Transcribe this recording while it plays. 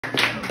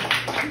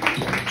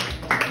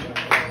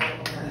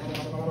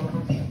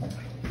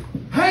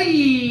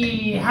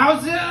Hey,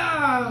 how's it?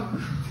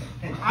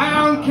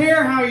 I don't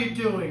care how you're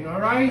doing,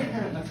 all right?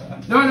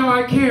 No,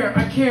 I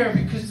care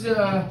because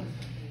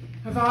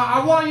if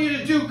I want you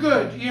to do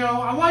good, you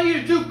know. I want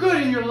you to do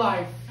good in your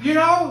life, you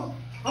know.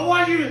 I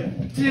want you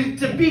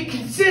to be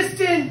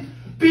consistent,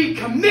 be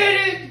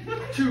committed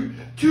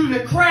to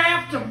the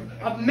craft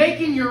of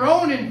making your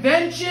own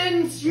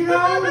inventions, you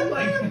know.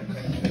 Like,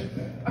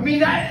 I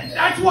mean,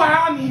 that's why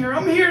I'm here.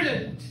 I'm here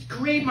to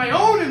create my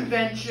own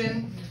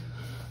invention,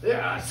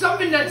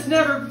 something that's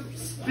never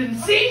been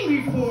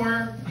seen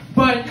before.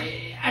 But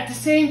at the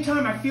same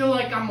time, I feel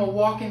like I'm a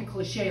walking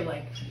cliche.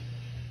 Like,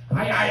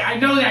 I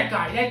know that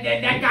guy.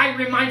 That guy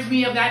reminds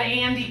me of that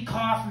Andy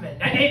Kaufman.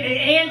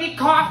 Andy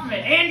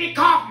Kaufman.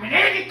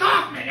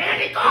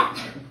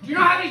 Do you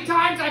know how many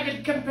times I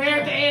could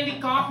compare to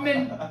Andy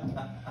Kaufman?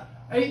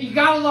 You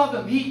gotta love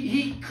him.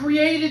 He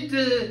created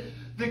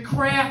the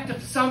craft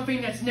of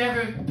something that's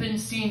never been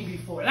seen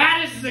before.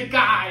 That is the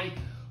guy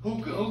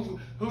who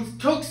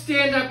took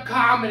stand-up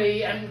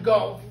comedy and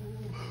go.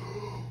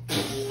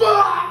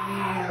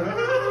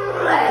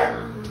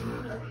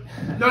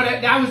 No,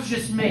 that was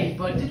just me,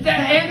 but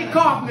Andy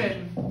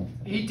Kaufman,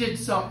 he did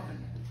something.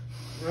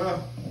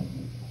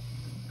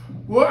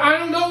 Well, I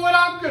don't know what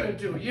I'm gonna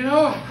do, you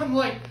know? I'm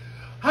like,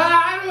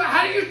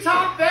 how do you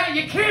top that?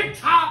 You can't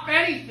top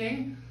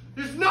anything.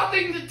 There's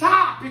nothing to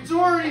top. It's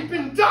already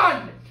been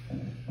done.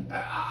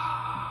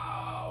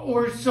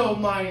 Or so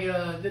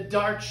the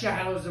dark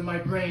shadows of my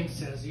brain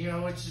says, you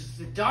know. It's just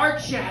the dark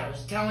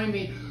shadows telling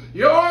me,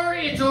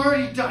 it's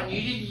already done.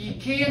 You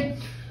can't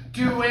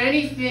do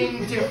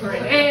anything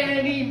different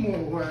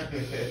anymore.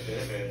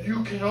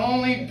 You can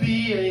only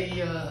be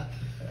a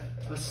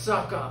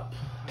suck up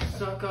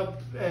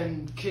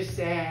and kiss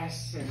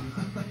ass and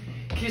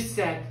kiss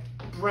that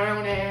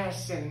brown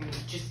ass and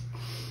just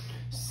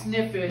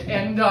sniff it.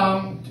 And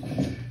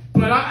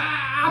but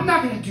I'm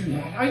not gonna do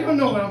that. I don't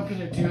know what I'm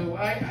gonna do.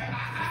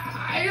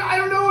 I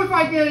don't know if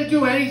I'm gonna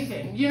do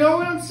anything. You know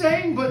what I'm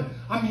saying? But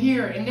I'm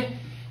here, and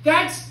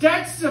that's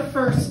the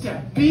first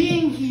step.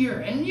 Being here,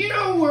 and you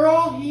know we're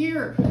all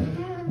here.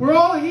 We're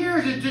all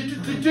here to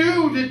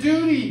do the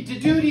duty.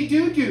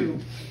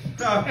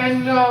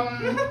 And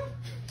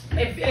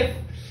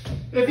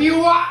if you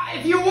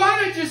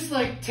want to just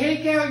like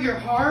take out your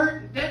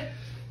heart,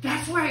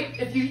 that's right.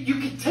 If you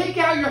can take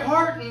out your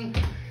heart and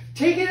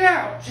take it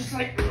out, just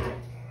like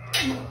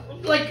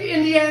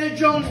Indiana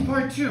Jones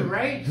Part 2,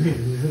 right?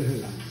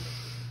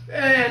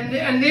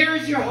 And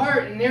there's your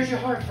heart, and there's your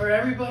heart for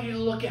everybody to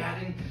look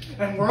at,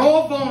 and we're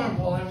all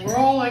vulnerable, and we're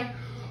all like,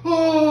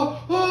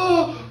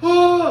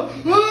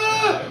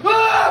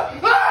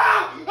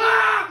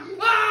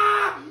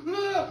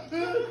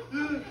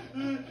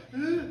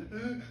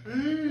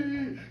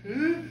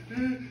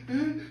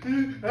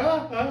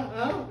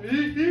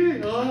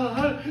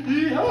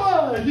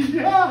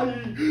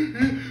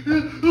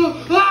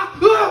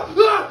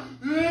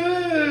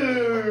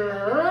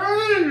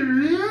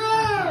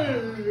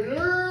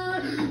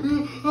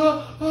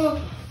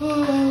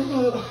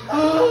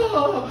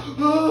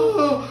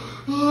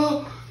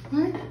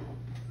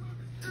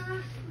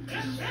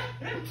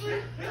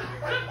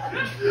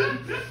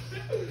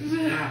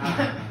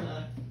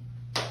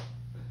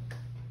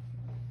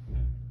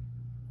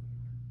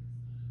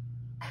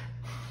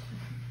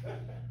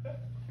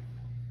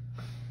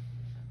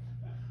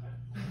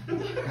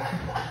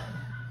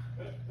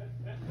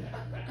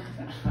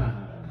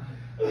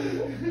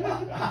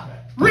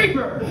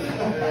 rebirth,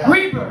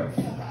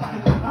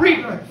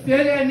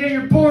 and then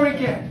you're born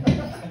again,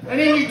 and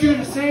then you do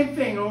the same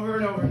thing over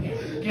and over again.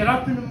 You get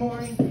up in the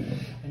morning,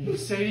 and you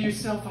say to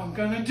yourself, I'm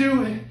gonna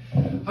do it,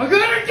 I'm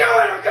gonna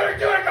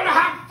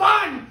have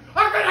fun,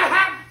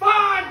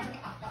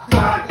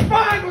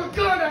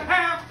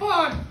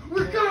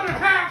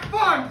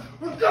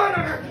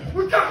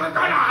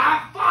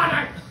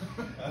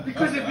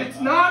 because if it's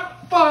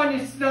not fun,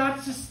 it's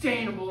not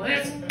sustainable.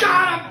 It's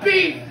gotta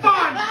be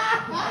fun.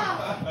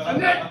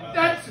 And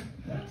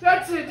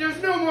that's it.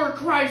 There's no more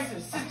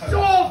crisis. It's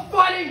all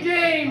fun and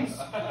games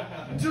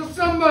until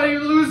somebody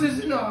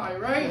loses an eye,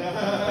 right?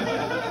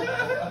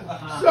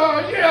 So,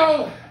 you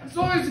know, as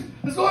long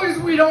as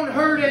we don't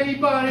hurt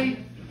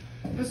anybody,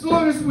 as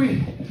long as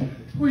we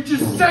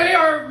just say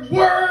our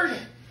word,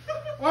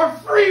 our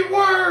free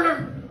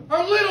word,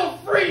 our little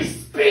free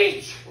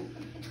speech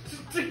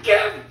to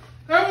give,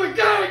 and we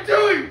gotta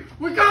do it.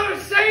 We gotta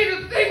say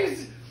the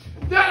things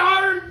that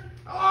are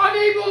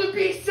unable to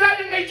be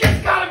said, and they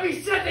just gotta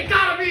be said. They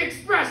gotta be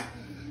expressed.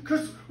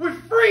 Because with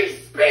free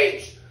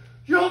speech,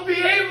 you'll be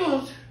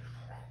able to.